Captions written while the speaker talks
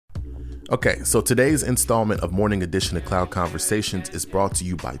Okay, so today's installment of Morning Edition of Cloud Conversations is brought to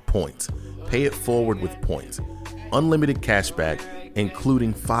you by Point. Pay it forward with Point. Unlimited cashback,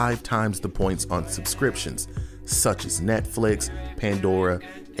 including 5 times the points on subscriptions such as Netflix, Pandora,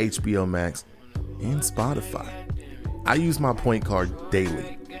 HBO Max, and Spotify. I use my Point card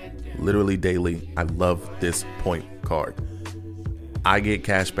daily, literally daily. I love this Point card. I get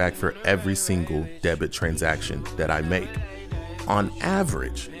cash back for every single debit transaction that I make. On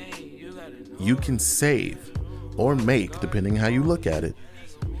average, you can save or make, depending how you look at it,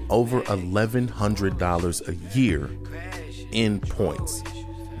 over $1,100 a year in points.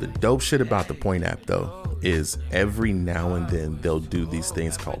 The dope shit about the Point app, though, is every now and then they'll do these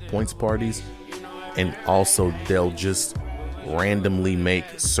things called points parties, and also they'll just randomly make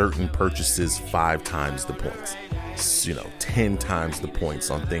certain purchases 5 times the points. 10 times the points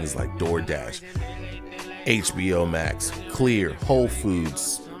on things like DoorDash, HBO Max, Clear, Whole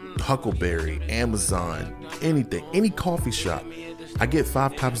Foods, Huckleberry, Amazon, anything, any coffee shop. I get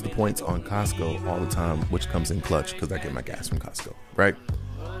 5 times the points on Costco all the time, which comes in clutch because I get my gas from Costco, right?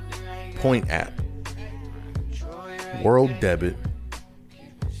 Point app, world debit,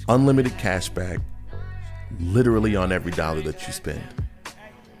 unlimited cash back, literally on every dollar that you spend.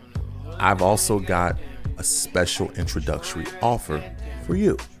 I've also got a special introductory offer for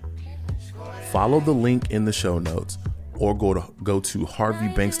you. Follow the link in the show notes or go to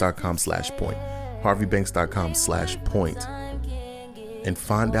harveybanks.com/point, harveybanks.com/point, and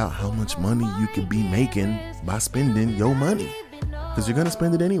find out how much money you could be making by spending your money, because you're going to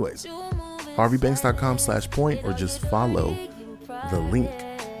spend it anyways. harveybanks.com/point, or just follow the link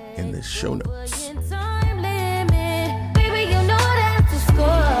in the show notes.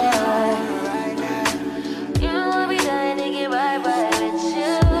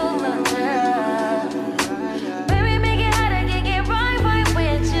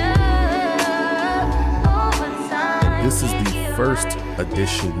 This is the first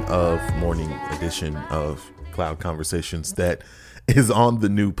morning edition of Cloud Conversations that is on the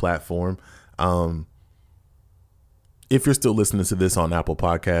new platform. If you're still listening to this on Apple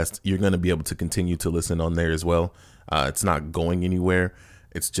Podcasts, you're going to be able to continue to listen on there as well. It's not going anywhere.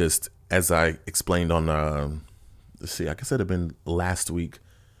 It's just, as I explained on, I guess it had been last week,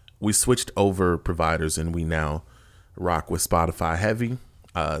 we switched over providers and we now rock with Spotify heavy.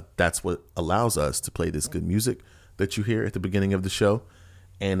 That's what allows us to play this good music that you hear at the beginning of the show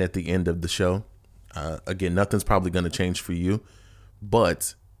and at the end of the show. Again, nothing's probably going to change for you,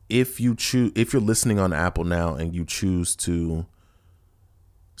 but if you're listening on Apple now and you choose to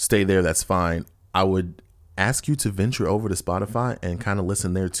stay there, that's fine. I would ask you to venture over to Spotify and kind of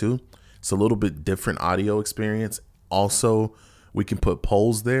listen there too. It's a little bit different audio experience. Also, we can put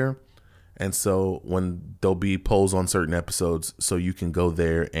polls there. And so when there'll be polls on certain episodes, so you can go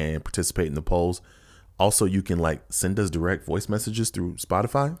there and participate in the polls. Also, you can send us direct voice messages through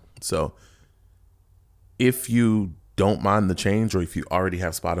Spotify. So if you don't mind the change, or if you already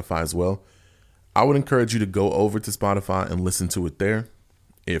have Spotify as well, I would encourage you to go over to Spotify and listen to it there.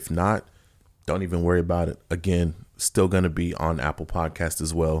 If not, don't even worry about it. Again, still going to be on Apple Podcast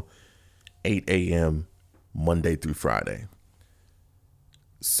as well, 8 a.m. Monday through Friday.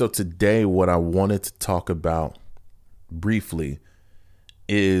 So today, what I wanted to talk about briefly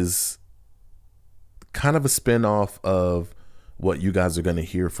is kind of a spinoff of what you guys are going to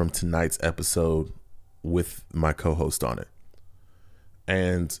hear from tonight's episode with my co-host on it.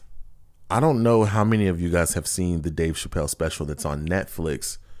 And I don't know how many of you guys have seen the Dave Chappelle special that's on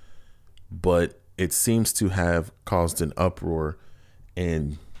Netflix, but it seems to have caused an uproar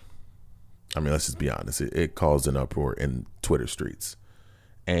in, let's just be honest, it caused an uproar in Twitter streets.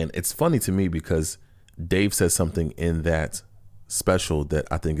 And it's funny to me because Dave says something in that special that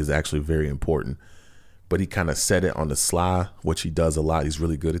I think is actually very important, but he kind of said it on the sly, which he does a lot. He's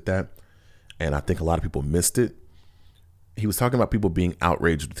really good at that. And I think a lot of people missed it. He was talking about people being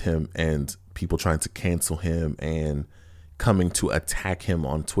outraged with him and people trying to cancel him and coming to attack him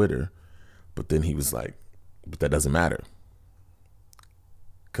on Twitter. But then he was like, but that doesn't matter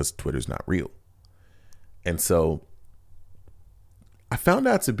because Twitter's not real. And so I found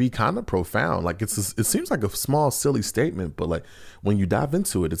that to be kind of profound. It seems like a small, silly statement, but when you dive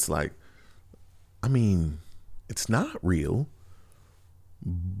into it, it's it's not real,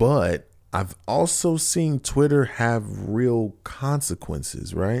 but I've also seen Twitter have real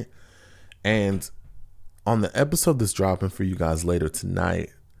consequences, right? And on the episode that's dropping for you guys later tonight,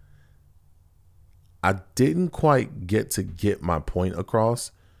 I didn't quite get my point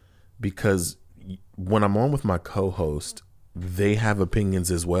across because when I'm on with my co-host, they have opinions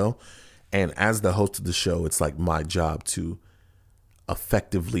as well. And as the host of the show, it's my job to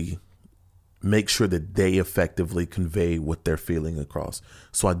effectively make sure that they effectively convey what they're feeling across.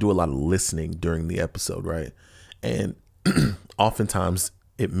 So I do a lot of listening during the episode, right? And oftentimes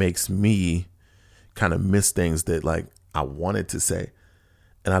it makes me kind of miss things that like I wanted to say.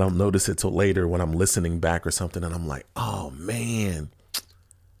 And I don't notice it till later when I'm listening back or something. And I'm like, oh man,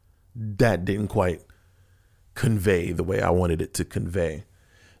 that didn't quite convey the way I wanted it to convey.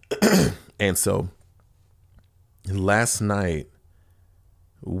 And so last night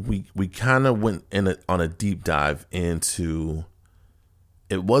we kind of went on a deep dive into,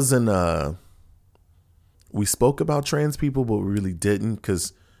 it wasn't we spoke about trans people, but we really didn't,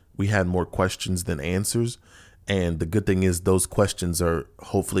 because we had more questions than answers. And the good thing is those questions are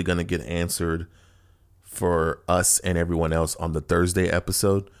hopefully going to get answered for us and everyone else on the Thursday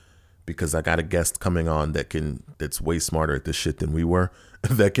episode, because I got a guest coming on that's way smarter at this shit than we were,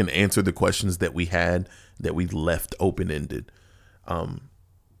 that can answer the questions that we had that we left open-ended.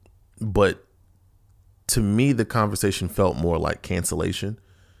 But to me, the conversation felt more like cancellation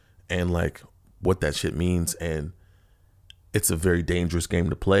and like what that shit means. And it's a very dangerous game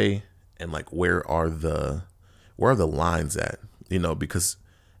to play. And like, where are the lines at, because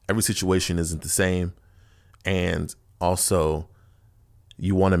every situation isn't the same. And also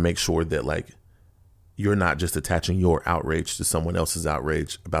you want to make sure that like, you're not just attaching your outrage to someone else's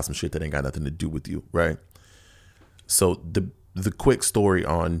outrage about some shit that ain't got nothing to do with you. Right. So the quick story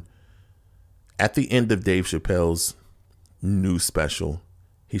on, at the end of Dave Chappelle's new special,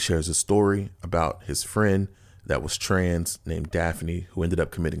 he shares a story about his friend that was trans named Daphne, who ended up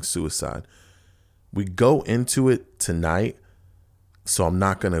committing suicide. We go into it tonight, so I'm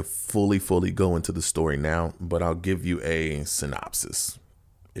not going to fully go into the story now, but I'll give you a synopsis,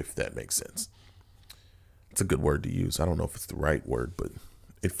 if that makes sense. It's a good word to use. I don't know if it's the right word, but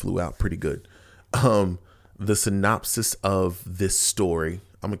it flew out pretty good. The synopsis of this story,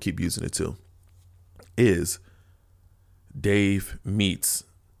 I'm going to keep using it too, is Dave meets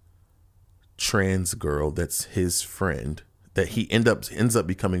trans girl that's his friend that he ends up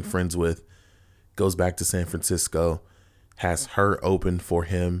becoming friends with, goes back to San Francisco, has her open for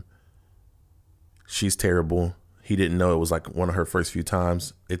him. She's terrible. He didn't know it was like one of her first few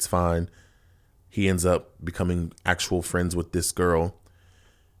times. It's fine. He ends up becoming actual friends with this girl.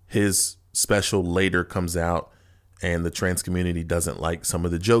 His special later comes out and the trans community doesn't like some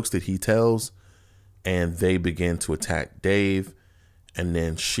of the jokes that he tells, and they begin to attack Dave. And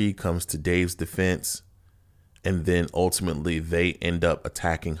then she comes to Dave's defense, and then ultimately they end up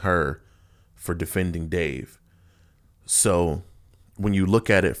attacking her for defending Dave. So when you look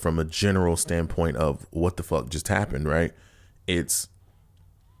at it from a general standpoint of what the fuck just happened, right? It's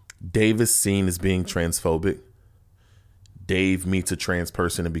Dave is seen as being transphobic. Dave meets a trans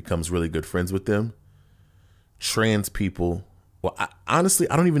person and becomes really good friends with them. Trans people, well, honestly,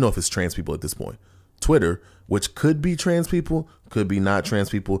 I don't even know if it's trans people at this point. Twitter, which could be trans people, could be not trans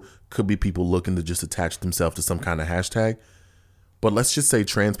people, could be people looking to just attach themselves to some kind of hashtag. But let's just say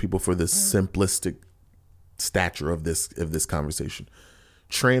trans people for the simplistic stature of this conversation.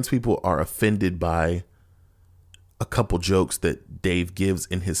 Trans people are offended by a couple jokes that Dave gives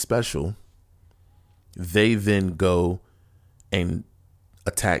in his special. They then go and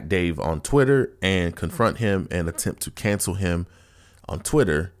attack Dave on Twitter and confront him and attempt to cancel him on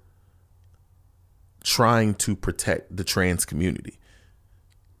Twitter, trying to protect the trans community.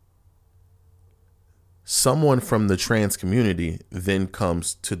 Someone from the trans community then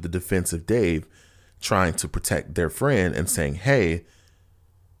comes to the defense of Dave, trying to protect their friend and saying, hey,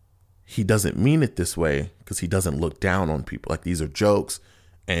 he doesn't mean it this way, because he doesn't look down on people. Like, these are jokes,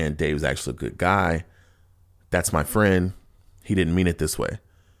 and Dave's actually a good guy. That's my friend. He didn't mean it this way.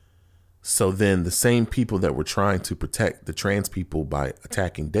 So then the same people that were trying to protect the trans people by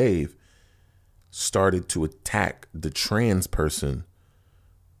attacking Dave started to attack the trans person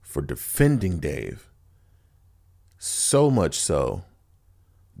for defending Dave. So much so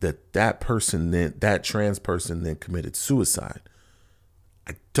that that trans person then committed suicide.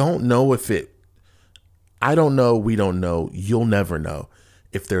 I don't know, we don't know, you'll never know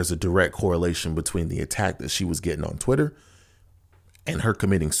if there's a direct correlation between the attack that she was getting on Twitter and her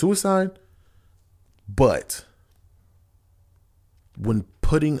committing suicide. But when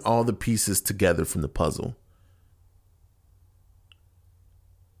putting all the pieces together from the puzzle,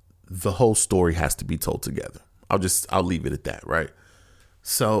 the whole story has to be told together. I'll leave it at that, right?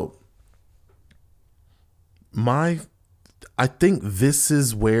 So I think this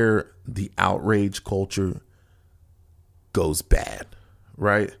is where the outrage culture goes bad,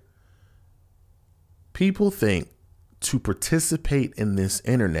 right? People think to participate in this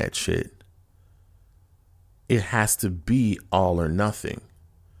internet shit, it has to be all or nothing.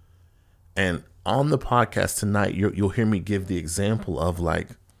 And on the podcast tonight, you'll hear me give the example of like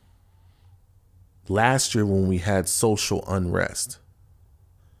last year when we had social unrest.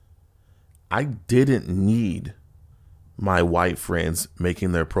 I didn't need my white friends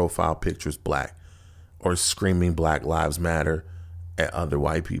making their profile pictures black or screaming Black Lives Matter at other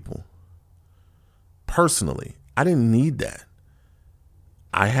white people. Personally, I didn't need that.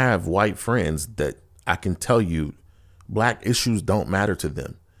 I have white friends that I can tell you black issues don't matter to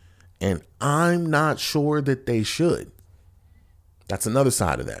them. And I'm not sure that they should. That's another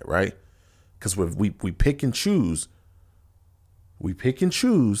side of that, right? Because we pick and choose. We pick and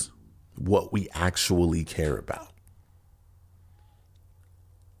choose what we actually care about.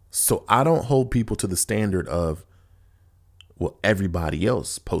 So I don't hold people to the standard of, well, everybody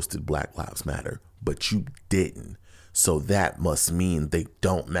else posted Black Lives Matter, but you didn't. So that must mean they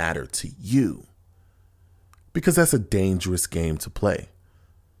don't matter to you. Because that's a dangerous game to play.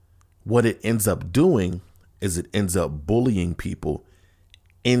 What it ends up doing is it ends up bullying people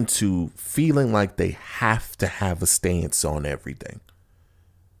into feeling like they have to have a stance on everything.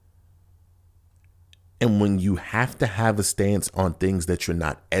 And when you have to have a stance on things that you're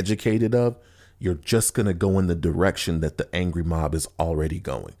not educated of, you're just going to go in the direction that the angry mob is already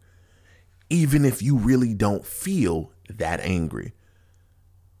going. Even if you really don't feel that angry.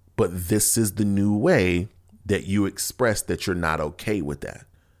 But this is the new way that you express that you're not okay with that.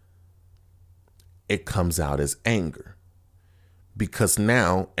 It comes out as anger. Because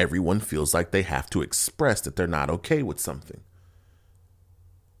now everyone feels like they have to express that they're not okay with something.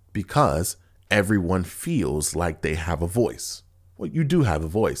 Because everyone feels like they have a voice. Well, you do have a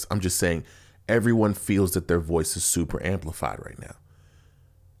voice. I'm just saying everyone feels that their voice is super amplified right now.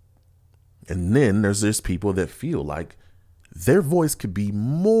 And then there's people that feel like their voice could be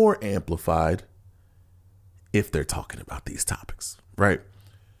more amplified if they're talking about these topics, right?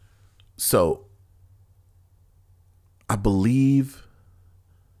 So I believe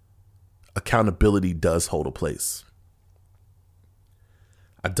accountability does hold a place.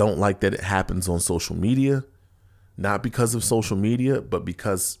 I don't like that it happens on social media, not because of social media, but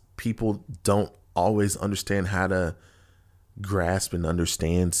because people don't always understand how to grasp and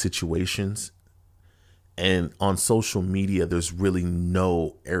understand situations. And on social media, there's really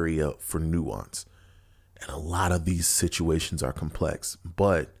no area for nuance. And a lot of these situations are complex,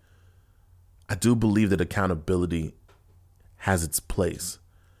 but I do believe that accountability has its place.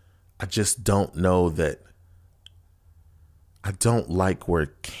 I just don't know that. I don't like where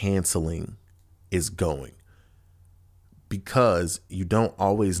canceling is going, because you don't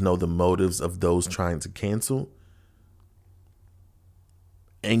always know the motives of those trying to cancel.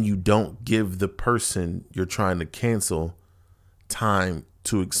 And you don't give the person you're trying to cancel time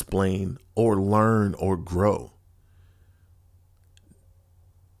to explain or learn or grow.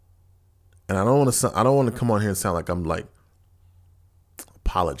 And I don't want to come on here and sound like I'm like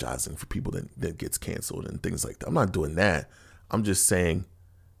apologizing for people that gets canceled and things like that. I'm not doing that. I'm just saying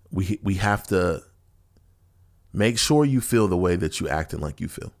we have to make sure you feel the way that you acting like you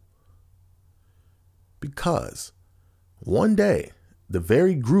feel. Because one day, the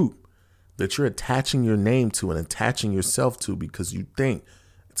very group that you're attaching your name to and attaching yourself to because you think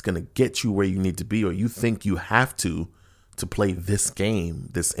it's going to get you where you need to be, or you think you have to play this game,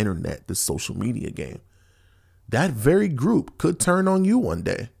 this internet, this social media game, that very group could turn on you one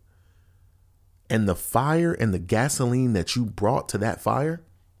day. And the fire and the gasoline that you brought to that fire,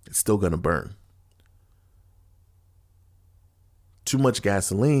 it's still going to burn. Too much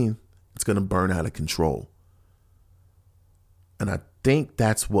gasoline, it's going to burn out of control. And I think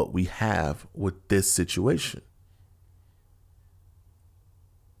that's what we have with this situation.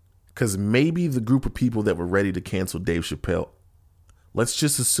 Because maybe the group of people that were ready to cancel Dave Chappelle, let's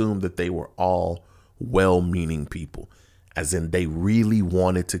just assume that they were all well-meaning people. As in, they really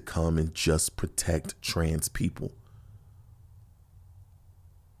wanted to come and just protect trans people.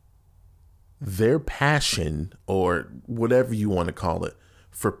 Their passion, or whatever you want to call it,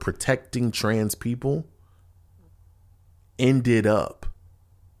 for protecting trans people ended up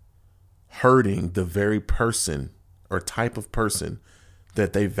hurting the very person or type of person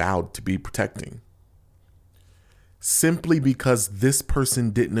that they vowed to be protecting. Simply because this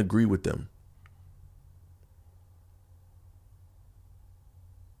person didn't agree with them.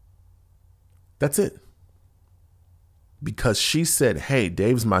 That's it. Because she said, hey,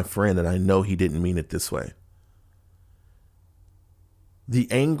 Dave's my friend and I know he didn't mean it this way. The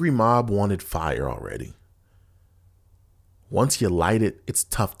angry mob wanted fire already. Once you light it, it's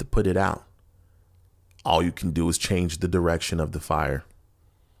tough to put it out. All you can do is change the direction of the fire.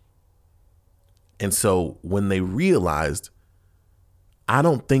 And so when they realized, I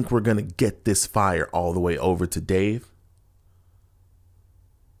don't think we're going to get this fire all the way over to Dave.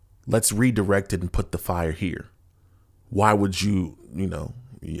 Let's redirect it and put the fire here. Why would you,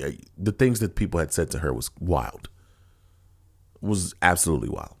 the things that people had said to her was wild. Was absolutely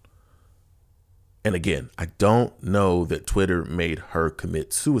wild. And again, I don't know that Twitter made her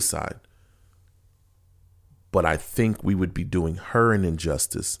commit suicide, but I think we would be doing her an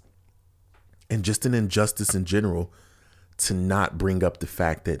injustice, and just an injustice in general, to not bring up the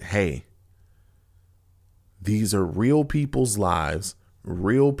fact that, hey, these are real people's lives,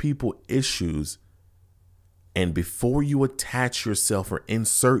 real people issues. And before you attach yourself or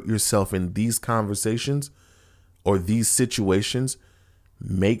insert yourself in these conversations or these situations,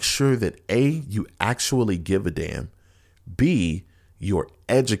 make sure that A, you actually give a damn, B, you're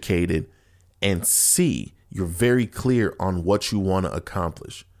educated, and C, you're very clear on what you want to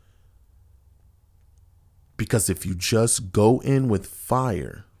accomplish. Because if you just go in with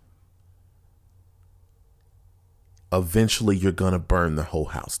fire, eventually you're going to burn the whole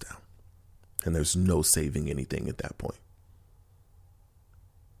house down. And there's no saving anything at that point.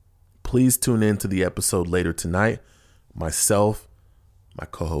 Please tune in to the episode later tonight. Myself, my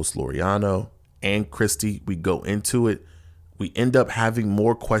co-host Loriano, and Christy, we go into it. We end up having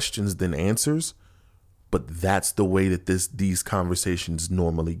more questions than answers, but that's the way that these conversations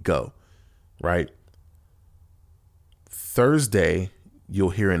normally go, right? Thursday,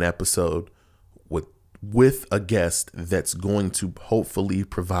 you'll hear an episode with a guest that's going to hopefully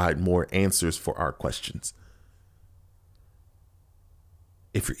provide more answers for our questions.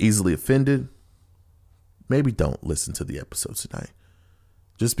 If you're easily offended, maybe don't listen to the episode tonight.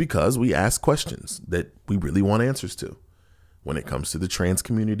 Just because we ask questions that we really want answers to. When it comes to the trans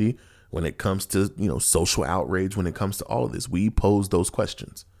community, when it comes to, social outrage, when it comes to all of this, we pose those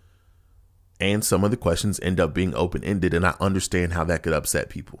questions. And some of the questions end up being open-ended, and I understand how that could upset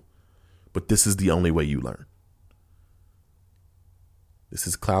people. But this is the only way you learn. This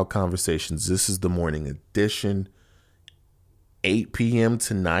is Cloud Conversations. This is the morning edition. 8 p.m.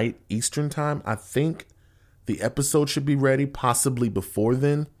 tonight, Eastern time. I think the episode should be ready, possibly before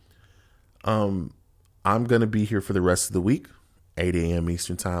then. I'm going to be here for the rest of the week. 8 a.m.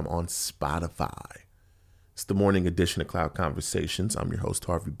 Eastern time on Spotify. It's the morning edition of Cloud Conversations. I'm your host,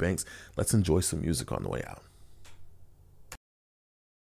 Harvey Banks. Let's enjoy some music on the way out.